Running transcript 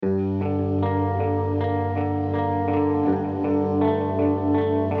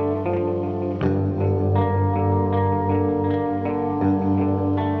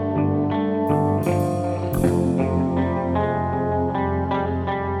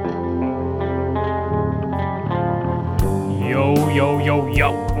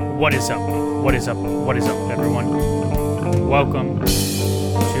Yo, what is up? What is up, everyone? Welcome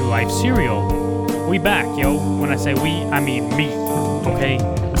to Life Serial. We back, yo. When I say we, I mean me, okay?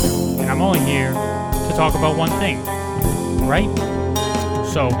 And I'm only here to talk about one thing, right?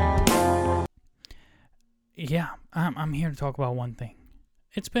 So, yeah, I'm here to talk about one thing.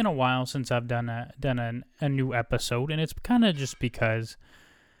 It's been a while since I've done a new episode, and it's kind of just because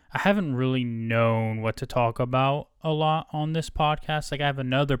I haven't really known what to talk about a lot on this podcast. Like, I have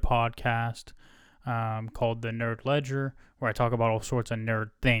another podcast called The Nerd Ledger, where I talk about all sorts of nerd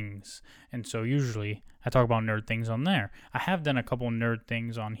things. And so usually I talk about nerd things on there. I have done a couple nerd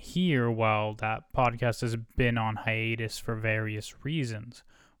things on here while that podcast has been on hiatus for various reasons.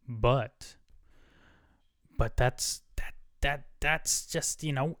 But that's just,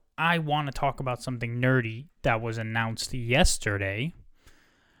 I want to talk about something nerdy that was announced yesterday.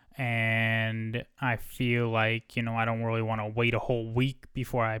 And I feel like, I don't really want to wait a whole week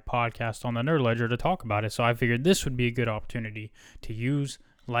before I podcast on the Nerd Ledger to talk about it. So I figured this would be a good opportunity to use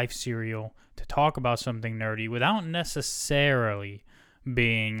Life Serial to talk about something nerdy without necessarily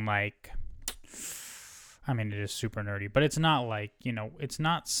being like, it is super nerdy, but it's not like, it's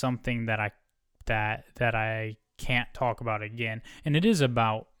not something that I can't talk about again. And it is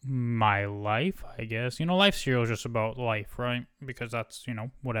about my life, I guess. Life Serial is just about life, right? Because that's,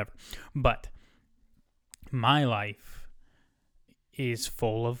 whatever. But my life is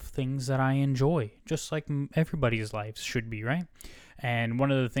full of things that I enjoy, just like everybody's lives should be, right? And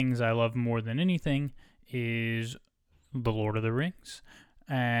one of the things I love more than anything is The Lord of the Rings.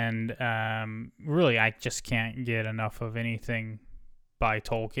 And really, I just can't get enough of anything by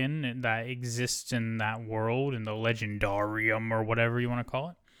Tolkien that exists in that world, in the legendarium or whatever you want to call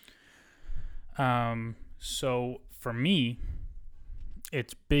it. So for me,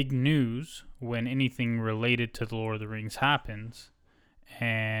 it's big news when anything related to the Lord of the Rings happens,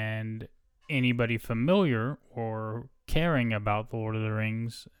 and anybody familiar or caring about the Lord of the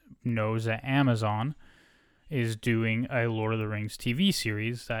Rings knows that Amazon is doing a Lord of the Rings TV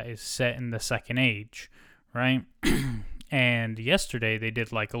series that is set in the Second Age, right? And yesterday they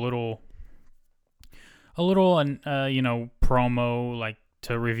did like a little promo, like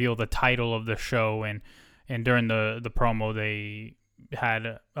to reveal the title of the show, and during the promo they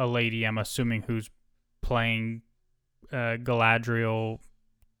had a lady, I'm assuming, who's playing Galadriel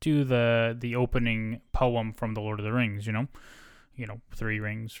do the opening poem from the Lord of the Rings, 3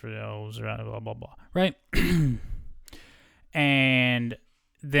 rings for the elves, blah blah blah, right? And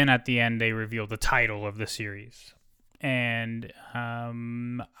then at the end they revealed the title of the series. And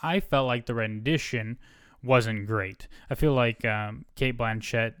I felt like the rendition wasn't great. I feel like Cate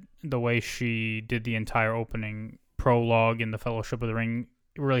Blanchett, the way she did the entire opening prologue in The Fellowship of the Ring,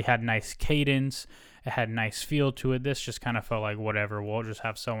 really had nice cadence. It had nice feel to it. This just kind of felt like, whatever, we'll just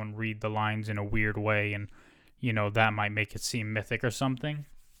have someone read the lines in a weird way, and, that might make it seem mythic or something.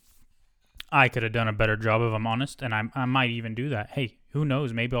 I could have done a better job, if I'm honest, and I might even do that. Hey, who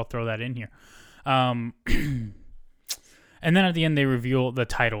knows? Maybe I'll throw that in here. And then at the end, they reveal the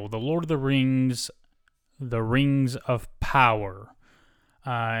title, The Lord of the Rings, The Rings of Power.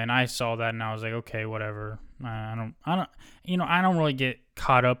 And I saw that and I was like, okay, whatever. I don't really get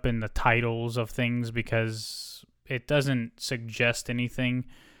caught up in the titles of things because it doesn't suggest anything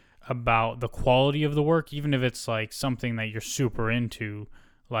about the quality of the work, even if it's like something that you're super into.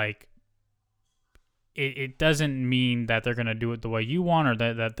 Like, it doesn't mean that they're going to do it the way you want, or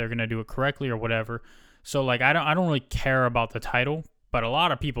that they're going to do it correctly or whatever. So, like, I don't really care about the title, but a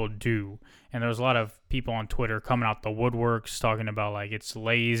lot of people do. And there's a lot of people on Twitter coming out the woodworks talking about, like, it's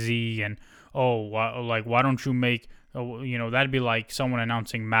lazy and, why don't you make, that'd be like someone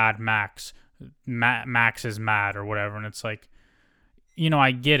announcing Mad Max. Max is mad or whatever. And it's like,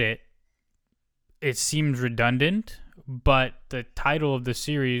 I get it. It seems redundant, but the title of the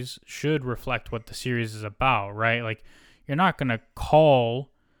series should reflect what the series is about, right? Like, you're not going to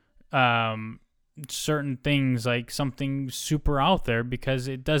call certain things like something super out there because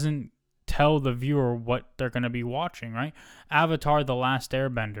it doesn't tell the viewer what they're going to be watching, right? Avatar: The Last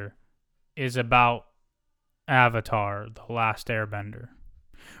Airbender is about Avatar: The Last Airbender,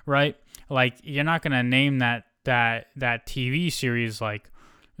 right? Like, you're not going to name that TV series like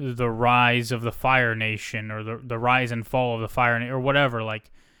The Rise of the Fire Nation, or the Rise and Fall of the Fire Nation, or whatever. Like,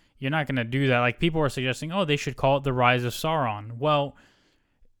 you're not going to do that. Like, people are suggesting, they should call it The Rise of Sauron. Well,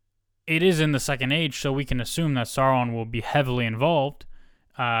 it is in the Second Age, so we can assume that Sauron will be heavily involved,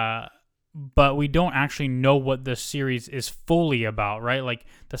 but we don't actually know what the series is fully about, right? Like,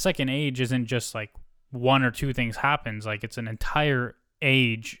 the Second Age isn't just like one or two things happens. Like, it's an entire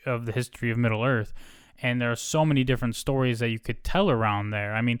age of the history of Middle Earth, and there are so many different stories that you could tell around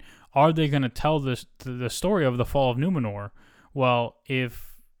there. I mean, are they going to tell the story of the fall of Numenor? Well,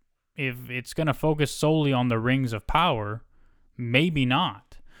 if it's going to focus solely on the Rings of Power, maybe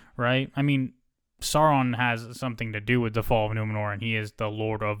not, right? I mean, Sauron has something to do with the fall of Numenor, and he is the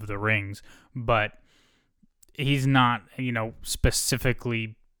Lord of the Rings, but he's not,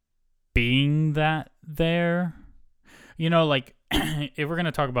 specifically being that there. Like, if we're going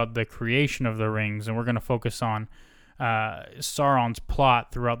to talk about the creation of the rings, and we're going to focus on Sauron's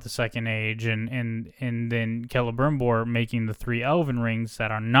plot throughout the Second Age, and then Celebrimbor making the 3 elven rings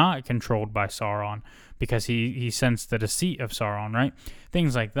that are not controlled by Sauron because he sensed the deceit of Sauron, right?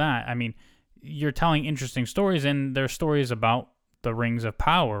 Things like that. I mean, you're telling interesting stories, and they're stories about the Rings of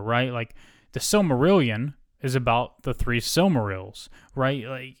Power, right? Like, the Silmarillion is about the 3 Silmarils, right?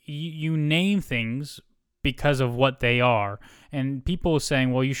 Like, you name things because of what they are. And people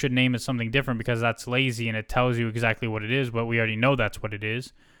saying, well, you should name it something different because that's lazy and it tells you exactly what it is, but we already know that's what it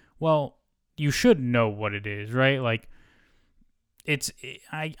is. Well, you should know what it is, right? Like,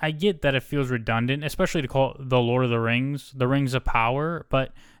 I get that it feels redundant, especially to call it the Lord of the Rings of Power,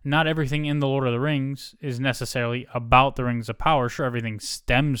 but not everything in the Lord of the Rings is necessarily about the Rings of Power. Sure, everything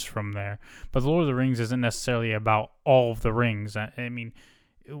stems from there, but the Lord of the Rings isn't necessarily about all of the rings. I mean,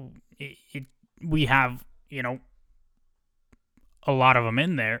 we have, a lot of them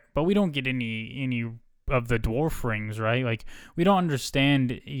in there, but we don't get any of the dwarf rings, right? Like, we don't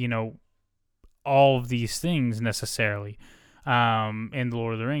understand, all of these things necessarily in the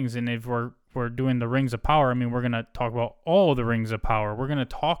Lord of the Rings. And if we're doing the Rings of Power, I mean, we're going to talk about all the Rings of Power. We're going to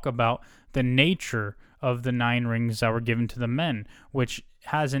talk about the nature of the 9 rings that were given to the men, which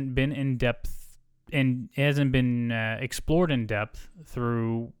hasn't been in depth and hasn't been explored in depth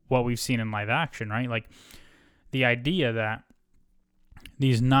through what we've seen in live action, right? Like, the idea that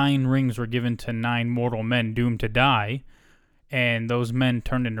these 9 rings were given to 9 mortal men doomed to die, and those men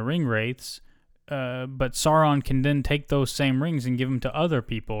turned into ring wraiths, but Sauron can then take those same rings and give them to other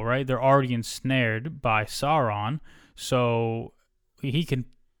people, right? They're already ensnared by Sauron, so he can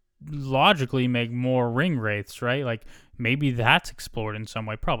logically make more ring wraiths, right? Like, maybe that's explored in some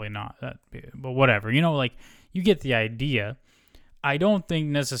way. Probably not, but whatever. Like, you get the idea. I don't think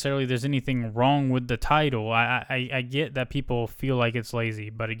necessarily there's anything wrong with the title. I get that people feel like it's lazy,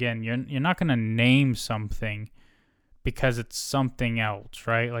 but again, you're not going to name something because it's something else,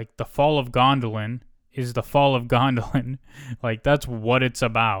 right? Like, the Fall of Gondolin is the Fall of Gondolin. Like, that's what it's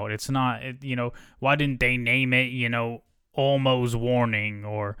about. It's not, why didn't they name it, Olmo's Warning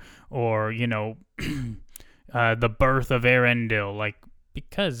or the Birth of Erendil? Like,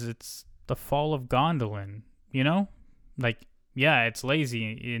 because it's the Fall of Gondolin, Like, yeah, it's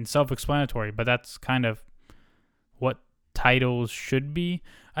lazy and self-explanatory, but that's kind of what titles should be.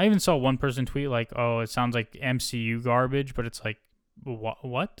 I even saw one person tweet like, oh, it sounds like MCU garbage, but it's like,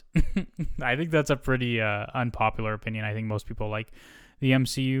 what? I think that's a pretty unpopular opinion. I think most people like the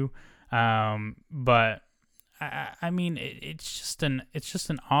MCU, but I mean, it's just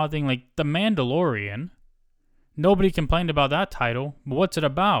an odd thing. Like, The Mandalorian, nobody complained about that title, but what's it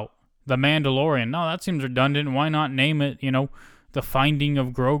about? The Mandalorian. No, that seems redundant. Why not name it, The Finding of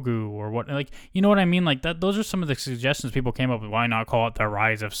Grogu or what? Like, you know what I mean? Like, that. Those are some of the suggestions people came up with. Why not call it The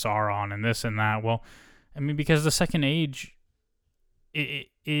Rise of Sauron and this and that? Well, I mean, because the Second Age, it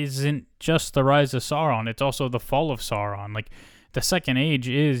isn't just the rise of Sauron. It's also the fall of Sauron. Like, the Second Age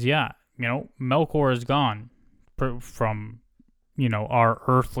is, Melkor is gone from, our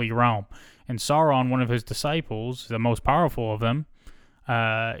earthly realm. And Sauron, one of his disciples, the most powerful of them,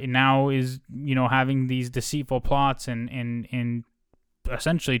 now is, having these deceitful plots and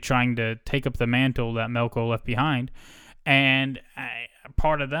essentially trying to take up the mantle that Melkor left behind. And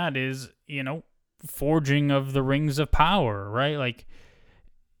part of that is, forging of the Rings of Power, right? Like,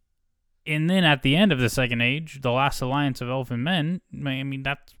 and then at the end of the Second Age, the last alliance of elven men, I mean,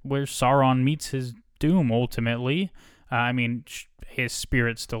 that's where Sauron meets his doom ultimately. I mean, his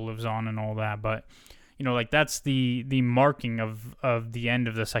spirit still lives on and all that, but like, that's the marking of the end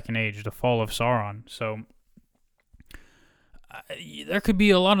of the Second Age, the fall of Sauron. So there could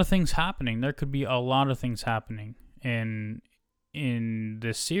be a lot of things happening. There could be a lot of things happening in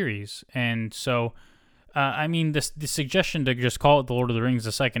this series, and so I mean, the suggestion to just call it The Lord of the Rings: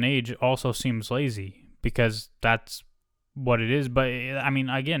 The Second Age also seems lazy because that's what it is. But I mean,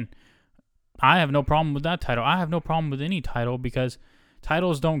 again, I have no problem with that title. I have no problem with any title because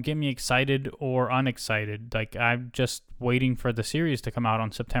titles don't get me excited or unexcited. Like, I'm just waiting for the series to come out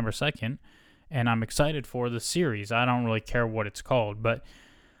on September 2nd, and I'm excited for the series. I don't really care what it's called, but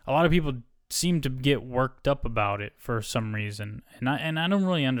a lot of people seem to get worked up about it for some reason, and I don't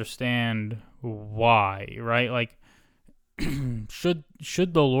really understand why. Right? Like,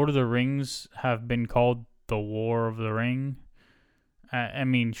 should the Lord of the Rings have been called the War of the Ring? I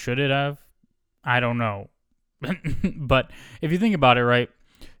mean, should it have? I don't know. But if you think about it, right,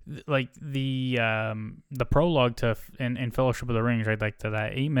 like the prologue to in Fellowship of the Rings, right, like to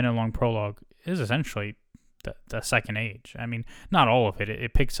that 8-minute long prologue is essentially the Second Age. I mean, not all of it.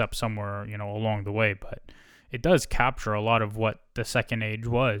 It picks up somewhere, along the way, but it does capture a lot of what the Second Age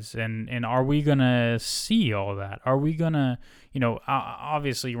was. And are we gonna see all that? Are we gonna,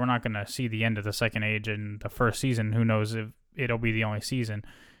 obviously we're not gonna see the end of the Second Age in the first season. Who knows if it'll be the only season?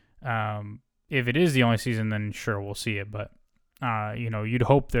 If it is the only season, then sure, we'll see it. But you'd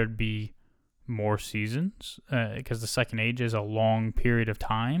hope there'd be more seasons because the Second Age is a long period of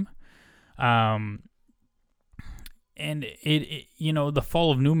time. And it the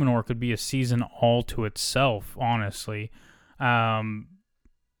Fall of Numenor could be a season all to itself, honestly. And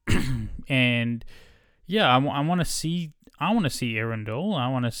yeah, I want to see Arundel. I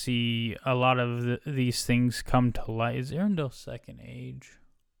want to see a lot of these things come to light. Is Arundel Second Age?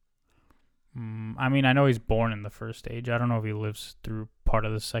 I mean, I know he's born in the First Age. I don't know if he lives through part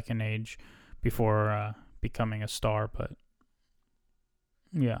of the Second Age before becoming a star, but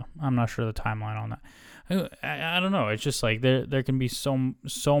yeah, I'm not sure the timeline on that. I don't know. It's just like there can be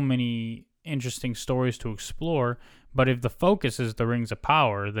so many interesting stories to explore, but if the focus is the Rings of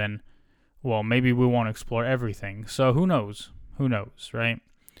Power, then, well, maybe we won't explore everything. So who knows? Who knows, right?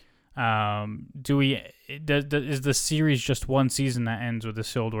 Is the series just one season that ends with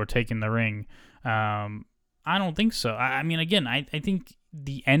Isildur taking the ring? I don't think so. I mean, again, I think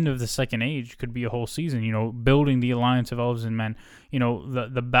the end of the Second Age could be a whole season, building the alliance of elves and men,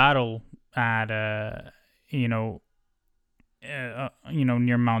 the battle at, near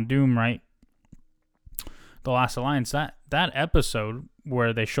Mount Doom, right? The Last Alliance, that episode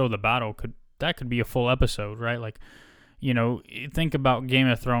where they show the battle could be a full episode, right? Like, think about Game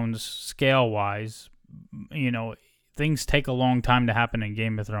of Thrones scale-wise. Things take a long time to happen in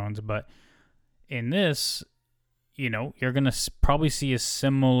Game of Thrones, but in this, you're going to probably see a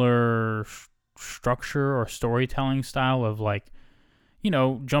similar structure or storytelling style of, like,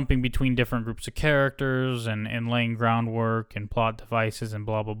 jumping between different groups of characters and laying groundwork and plot devices and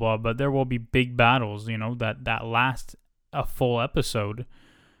blah, blah, blah. But there will be big battles, that last a full episode.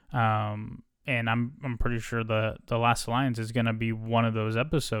 And I'm pretty sure the Last Alliance is going to be one of those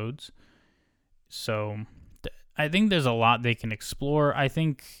episodes. So I think there's a lot they can explore. I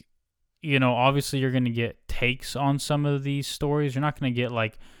think, obviously you're going to get takes on some of these stories. You're not going to get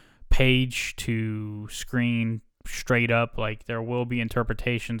like page to screen straight up. Like, there will be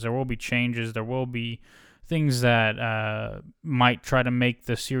interpretations, there will be changes, there will be things that might try to make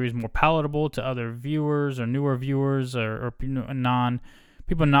the series more palatable to other viewers or newer viewers or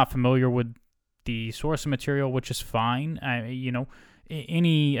people not familiar with the source material, which is fine.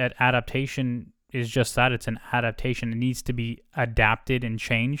 Any adaptation is just that. It's an adaptation. It needs to be adapted and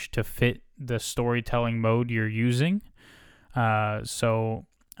changed to fit the storytelling mode you're using. So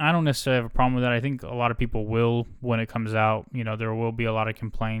I don't necessarily have a problem with that. I think a lot of people will when it comes out. There will be a lot of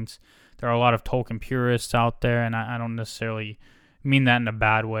complaints. There are a lot of Tolkien purists out there, and I don't necessarily mean that in a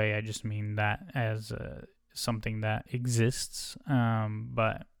bad way. I just mean that as something that exists.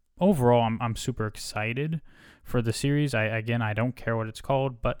 But overall, I'm super excited for the series. I don't care what it's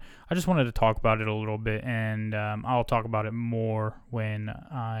called, but I just wanted to talk about it a little bit, and I'll talk about it more when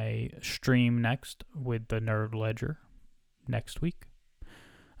I stream next with the Nerd Ledger next week.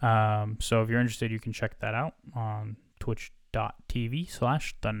 So if you're interested, you can check that out on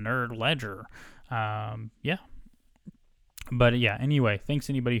twitch.tv/the Nerd Ledger. Yeah. But yeah, anyway, thanks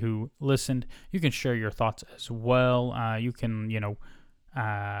to anybody who listened. You can share your thoughts as well. You can, you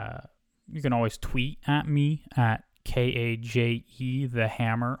can always tweet at me at KAJE the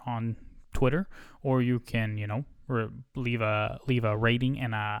Hammer on Twitter, or you can, leave a rating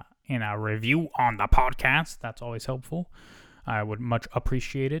and a review on the podcast. That's always helpful. I would much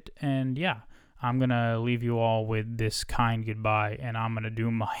appreciate it. And yeah, I'm gonna leave you all with this kind goodbye, and I'm gonna do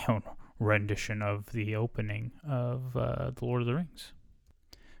my own rendition of the opening of The Lord of the Rings,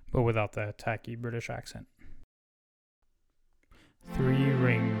 but without the tacky British accent. 3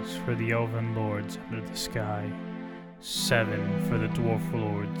 rings for the elven lords under the sky, 7 for the dwarf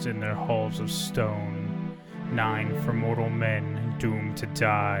lords in their halls of stone, 9 for mortal men doomed to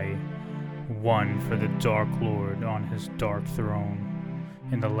die, 1 for the Dark Lord on his dark throne,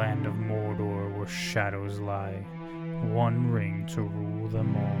 in the land of Mordor where shadows lie, 1 ring to rule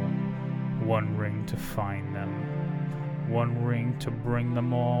them all, 1 ring to find them, 1 ring to bring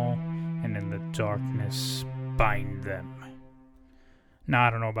them all and in the darkness bind them. Now, I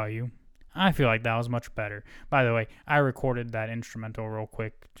don't know about you. I feel like that was much better. By the way, I recorded that instrumental real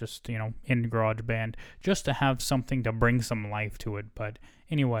quick, just, in GarageBand, just to have something to bring some life to it. But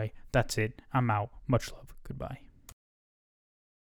anyway, that's it. I'm out. Much love. Goodbye.